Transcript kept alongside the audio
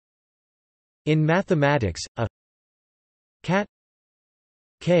In mathematics, a cat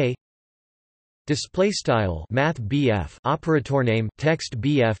k display style math BF operator name text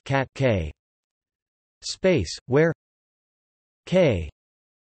BF cat k space where k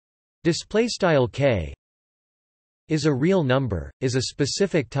display style k is a real number is a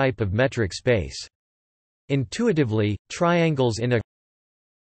specific type of metric space. Intuitively, triangles in a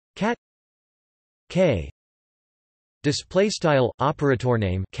cat k display style operator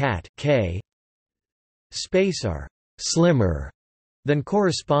name cat k space are slimmer than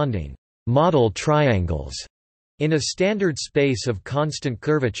corresponding model triangles in a standard space of constant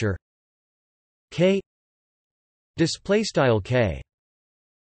curvature k display style k.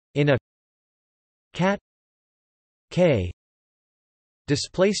 In a cat k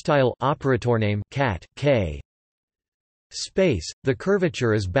display style operator name cat k space, the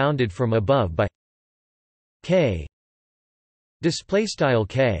curvature is bounded from above by k display style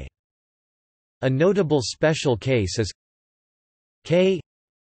k. A notable special case is k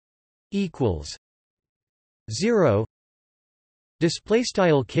equals 0 display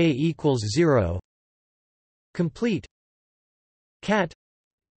style k equals 0 complete cat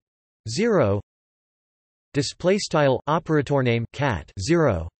 0 display style operator name cat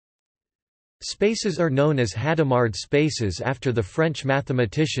 0 spaces are known as Hadamard spaces after the French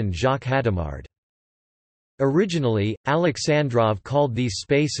mathematician Jacques Hadamard. Originally, Alexandrov called these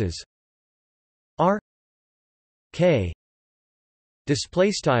spaces R K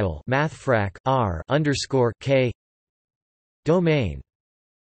display style mathfrak R underscore K domain.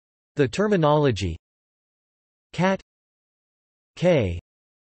 The terminology cat K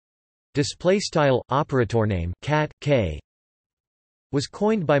display style operator name cat K was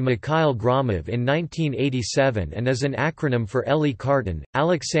coined by Mikhail Gromov in 1987 and is an acronym for Elie Cartan,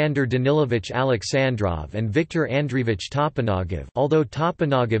 Alexander Danilovich Alexandrov and Viktor Andreevich Toponogov, although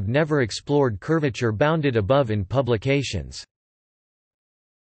Toponogov never explored curvature bounded above in publications.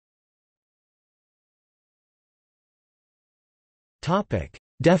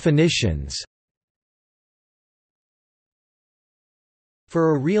 Definitions.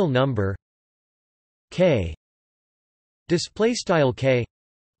 For a real number k display style k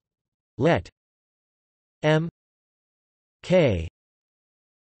let m k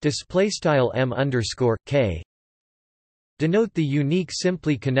display style m underscore k denote the unique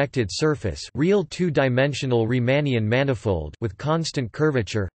simply connected surface real two-dimensional Riemannian manifold with constant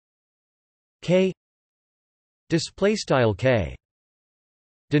curvature k display style k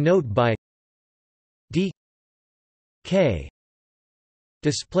denote by d k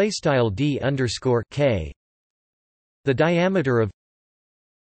display style d underscore k the diameter of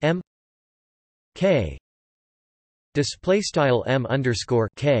m k display style m underscore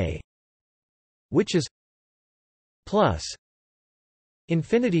k which is plus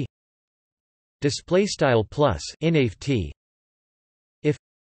infinity display style plus inf t if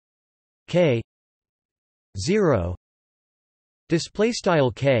k 0 display style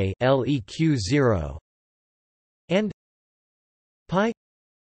k leq 0 and pi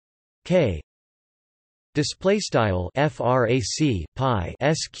k display style frac pi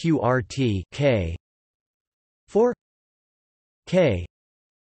sqrt k for k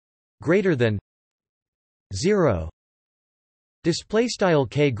greater than 0 display style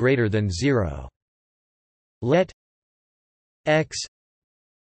k greater than 0 let x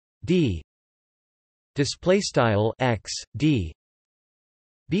d display style x d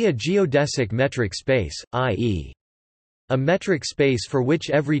be a geodesic metric space, i.e. a metric space for which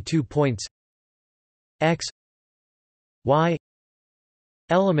every 2 points x y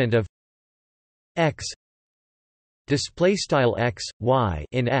element of x display style x y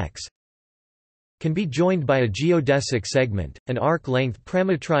in x can be joined by a geodesic segment, an arc length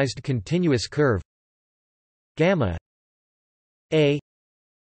parametrized continuous curve gamma a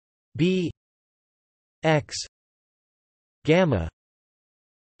b x gamma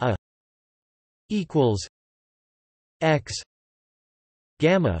a equals x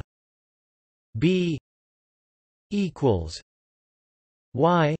gamma b equals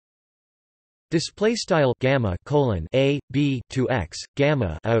y display style gamma colon a b to x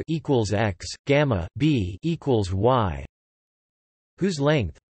gamma a equals x gamma b equals y whose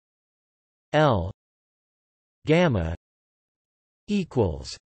length L gamma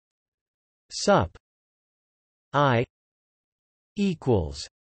equals sup I equals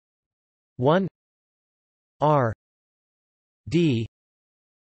 1 r d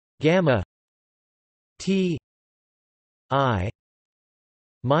gamma t I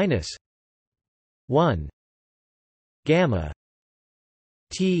minus 1 gamma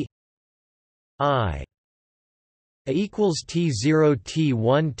t I. A equals T0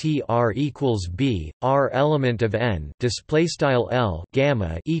 T1 TR equals B R element of N display style L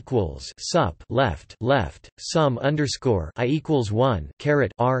gamma equals sup left sum underscore I equals 1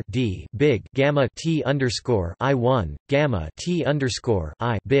 caret R D big gamma T underscore I 1 gamma T underscore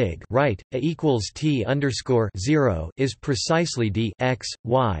I big right A equals T underscore 0 is precisely D X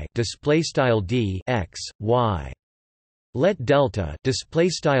Y display style D X Y. Let delta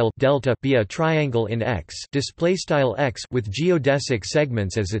delta be a triangle in X X with geodesic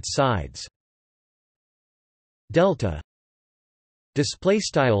segments as its sides. Delta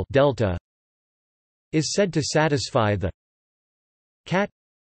delta is said to satisfy the cat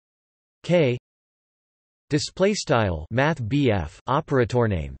K math BF operator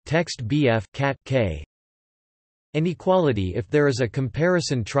name text BF cat K inequality if there is a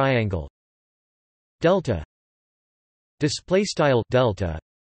comparison triangle delta delta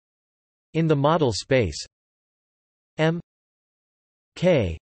in the model space M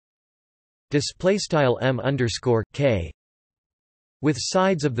K M underscore K with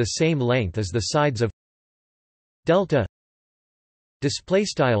sides of the same length as the sides of delta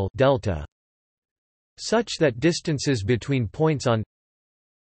delta such that distances between points on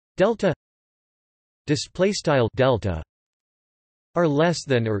delta delta are less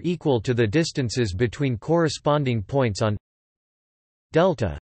than or equal to the distances between corresponding points on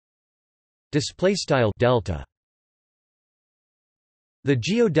delta delta. The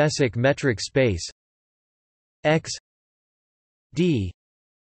geodesic metric space X D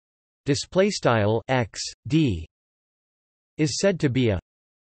X D is said to be a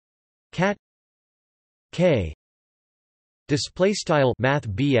cat K math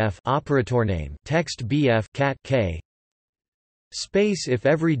BF operator name text BF cat K space if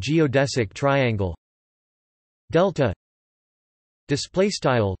every geodesic triangle delta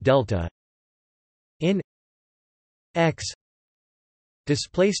delta in X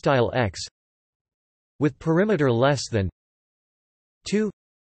X with perimeter less than 2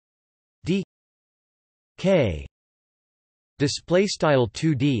 D K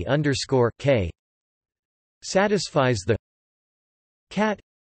 2D underscore K satisfies the cat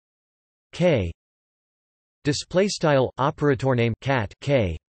K operator name cat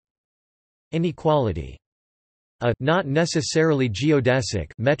K inequality. A not necessarily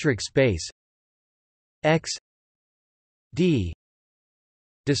geodesic metric space X D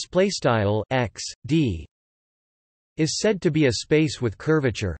X D is said to be a space with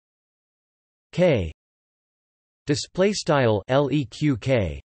curvature K leq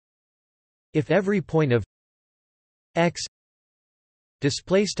K if every point of X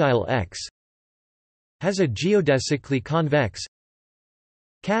X has a geodesically convex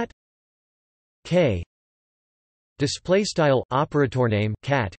cat K operator name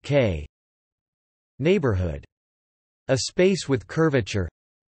cat K neighborhood. A space with curvature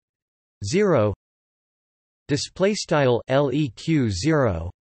 0 leq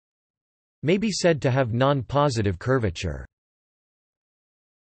 0 may be said to have non-positive curvature.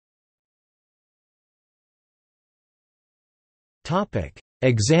 Topic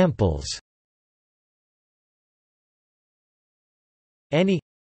examples. Any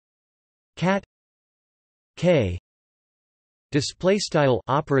cat K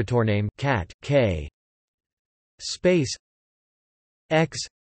operator name cat K space X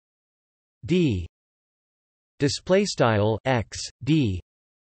D X D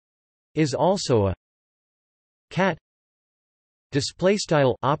is also a cat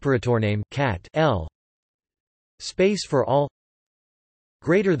operator name cat L space for all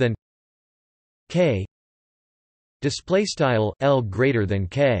greater than K L greater than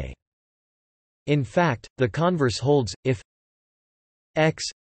K. In fact, the converse holds if X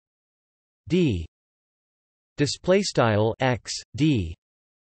D X D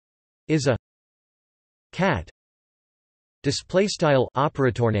is a cat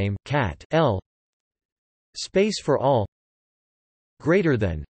operator name cat L space for all greater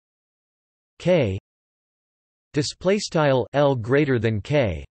than K L greater than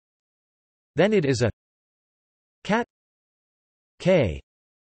K, then it is a cat K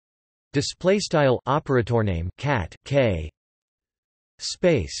operator name cat K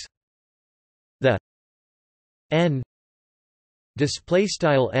space. The n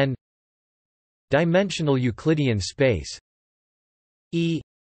n dimensional Euclidean space E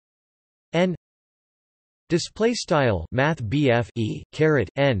n math BF E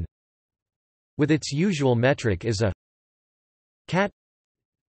n with its usual metric is a cat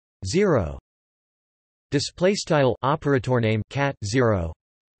 0 operator name cat 0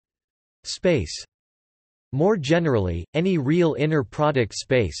 space. More generally, any real inner product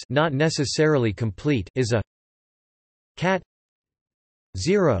space not necessarily complete is a cat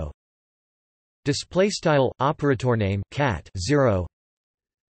 0 display style operator name cat 0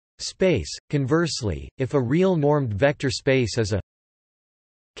 space. Conversely, if a real normed vector space is a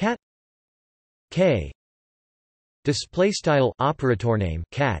cat k display style operator name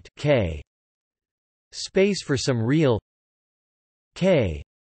cat k space for some real k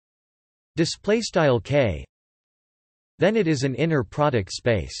display style k, then it is an inner product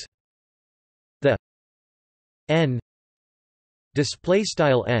space. The n display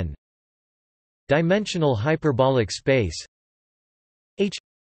style n dimensional hyperbolic space H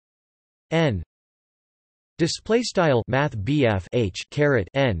n display style math H caret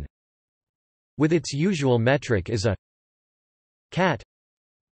n with its usual metric is a cat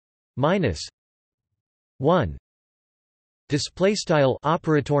minus 1 display style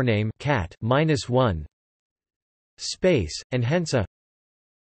operator name cat minus 1 space, and hence a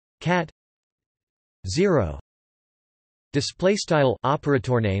cat 0 display style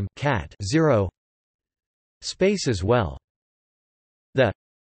operator name cat 0 space as well. The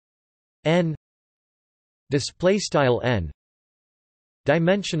n display style n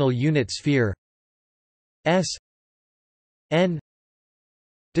dimensional unit sphere S n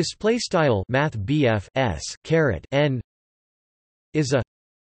display style math S caret n is a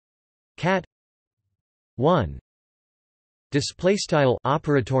cat 1 display style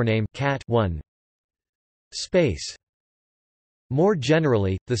operator name cat 1 space. More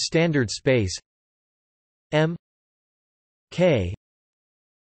generally, the standard space M k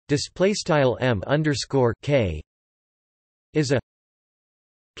display style M underscore k is a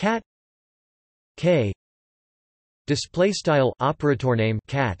cat k display style operator name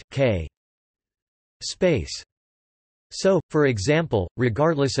cat k space. So, for example,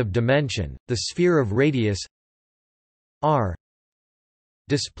 regardless of dimension, the sphere of radius r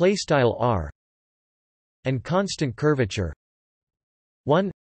display style r and constant curvature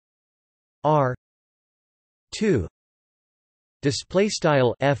 1 r 2 display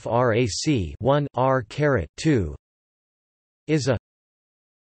style frac 1 r caret 2 is a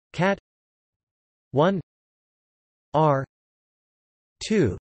cat 1 r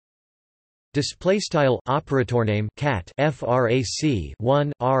 2 display style operator name cat frac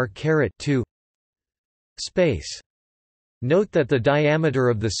 1 r caret 2 space. Note that the diameter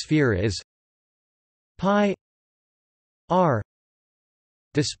of the sphere is pi r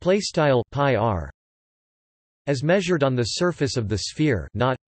display style pi r as measured on the surface of the sphere,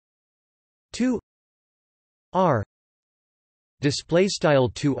 not 2 r display style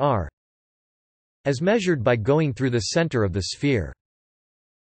 2 r as measured by going through the center of the sphere.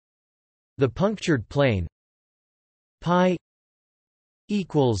 The punctured plane pi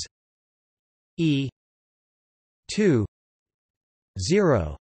equals e 2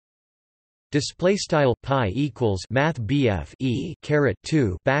 0 display style pi equals math e caret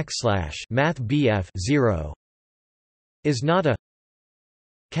 2 backslash math 0 is not a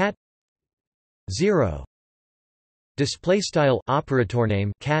cat 0 display style operator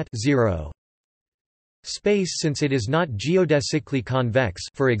name cat 0 space since it is not geodesically convex.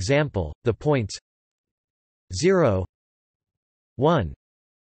 For example, the points 0 1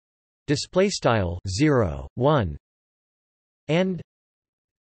 display style 0 1 and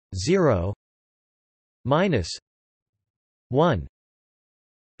 0 minus 1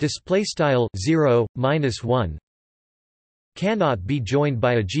 display style 0 minus 1 cannot be joined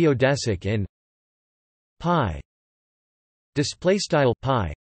by a geodesic in pi display style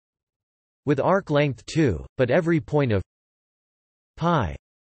pi with arc length 2, but every point of pi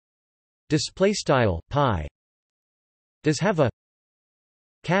display style pi does have a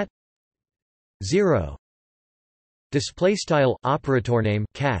cat 0 display style operator name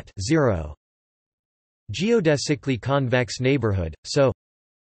cat 0 geodesically convex neighborhood. So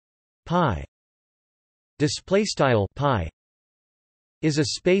pi display style pi is a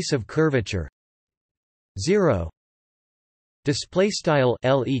space of curvature 0 display style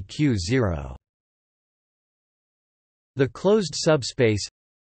leq 0. The closed subspace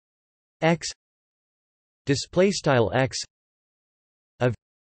x display style x of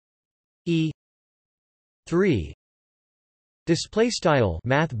e 3 display style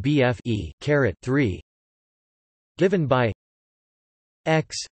math e caret 3 given by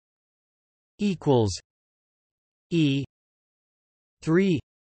x equals e 3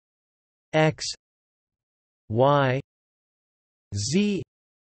 x y z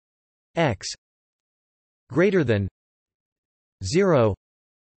x greater than 0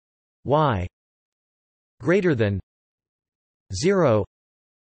 y greater than 0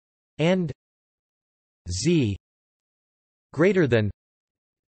 and z greater than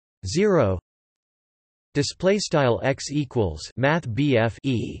 0 Display style x equals math BF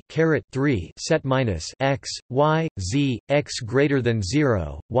e caret 3 set minus x y z x greater than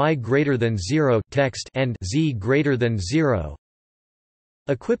 0 y greater than 0 text and z greater than 0.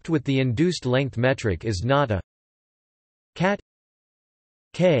 Equipped with the induced length metric is not a cat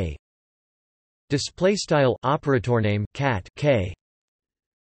k. Display style operator name cat k.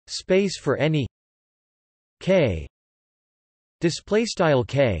 Space for any k. Display style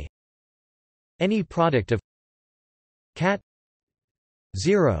k. Any product of cat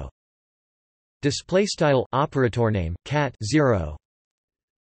 0. Display style operator name cat 0.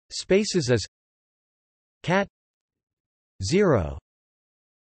 Spaces as cat 0.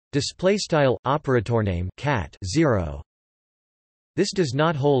 Display style operator name cat 0. This does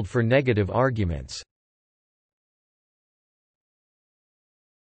not hold for negative arguments.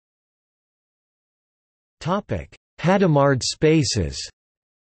 Topic: Hadamard spaces.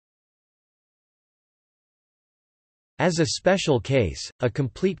 As a special case, a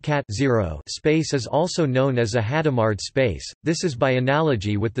complete cat 0 space is also known as a Hadamard space. This is by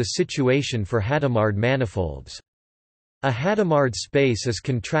analogy with the situation for Hadamard manifolds. A Hadamard space is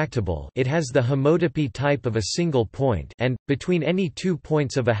contractible. It has the homotopy type of a single point, and between any 2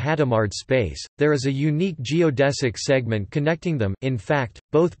 points of a Hadamard space, there is a unique geodesic segment connecting them. In fact,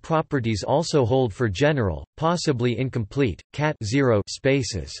 both properties also hold for general, possibly incomplete, cat 0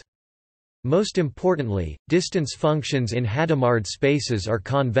 spaces. Most importantly, distance functions in Hadamard spaces are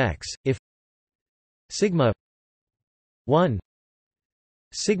convex if sigma 1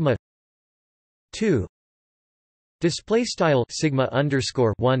 sigma 2 display style sigma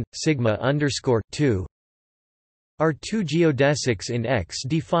underscore 1 sigma underscore 2 are two geodesics in X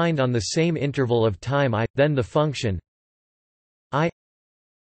defined on the same interval of time I. Then the function I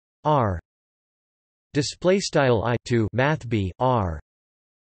r display style I to math b r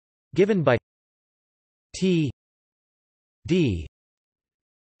given by T D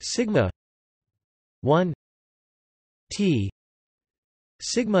sigma 1 T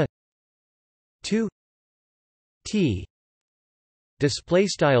sigma 2 T display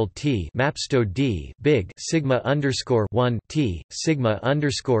style T mapsto D big sigma underscore 1 T sigma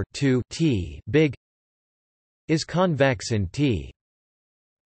underscore 2 T big is convex in T.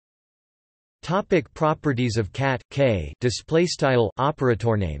 Topic: properties of cat k. Display style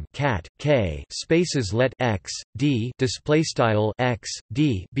operator name cat k. Spaces let x d. Display style x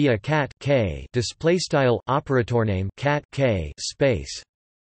d be a cat k. Display style operator name cat k. Space.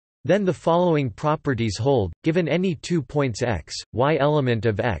 Then the following properties hold, given any 2 points x, y element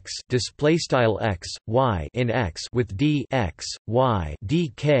of x, display style x, y in x with d x, y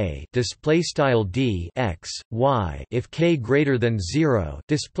d k, display style d x, y if k greater than 0,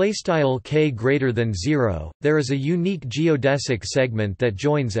 display style k greater than 0, there is a unique geodesic segment that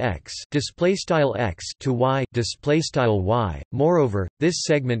joins x, display style x to y, display style y. Moreover, this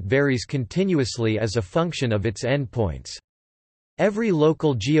segment varies continuously as a function of its endpoints. Every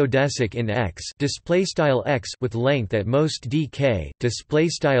local geodesic in X with length at most dk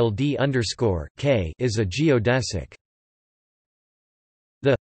d underscore k is a geodesic.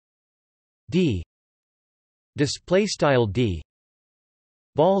 The d d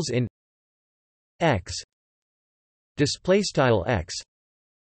balls in X x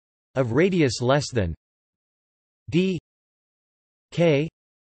of radius less than d k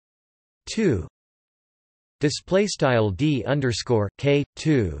 2 display style d underscore k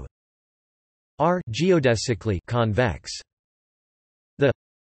 2 are geodesically convex. The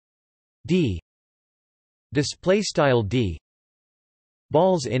d display style d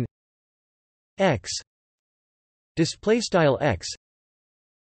balls in X display style x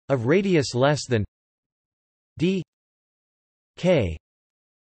of radius less than d k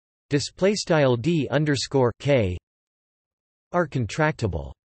display style d underscore k are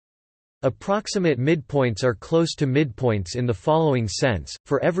contractible. Approximate midpoints are close to midpoints in the following sense: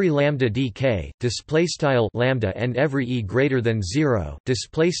 for every lambda dk display style lambda and every e greater than 0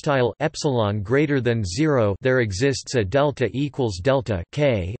 display style epsilon greater than 0, there exists a delta equals delta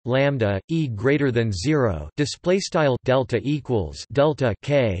k lambda e greater than 0 display style delta equals delta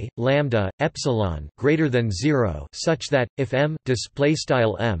k lambda epsilon greater than 0, such that if m display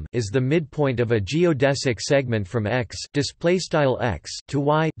style m is the midpoint of a geodesic segment from x display style x to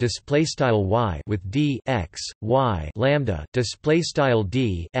y display style y with d x y lambda display style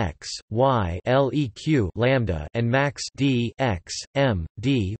d x y leq lambda and max d x m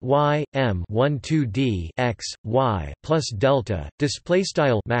d y m 1 2 d x y plus delta display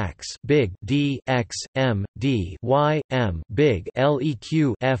style max big d x m d y m big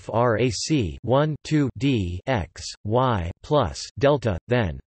leq frac 1 2 d x y plus delta.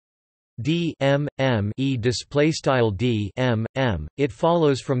 Then d m m e display style d m m. It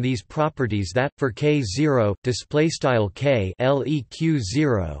follows from these properties that for k0 display style k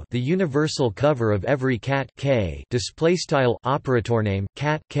leq0 the universal cover of every cat k display style operator name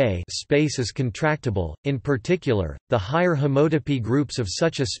cat k space is contractible. In particular, the higher homotopy groups of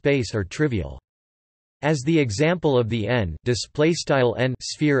such a space are trivial. As the example of the n n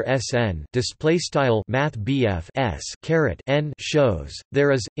sphere Sn math BF S n shows,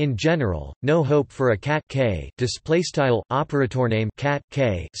 there is, in general, no hope for a cat k operator name cat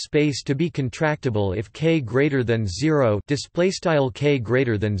k space to be contractible if k greater than 0 k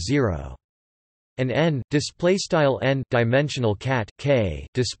greater than 0. An n dimensional cat k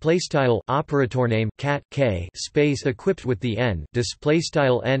operator name cat k space equipped with the n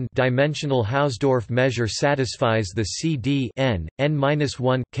dimensional Hausdorff measure satisfies the CD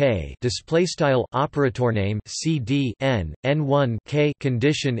n-1 k operator name CD n-1 k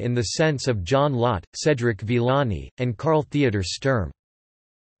condition in the sense of John Lott, Cedric Villani, and Carl Theodor Sturm.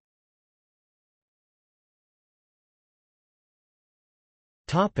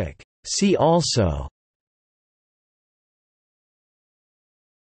 See also: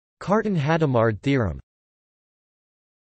 Cartan-Hadamard theorem.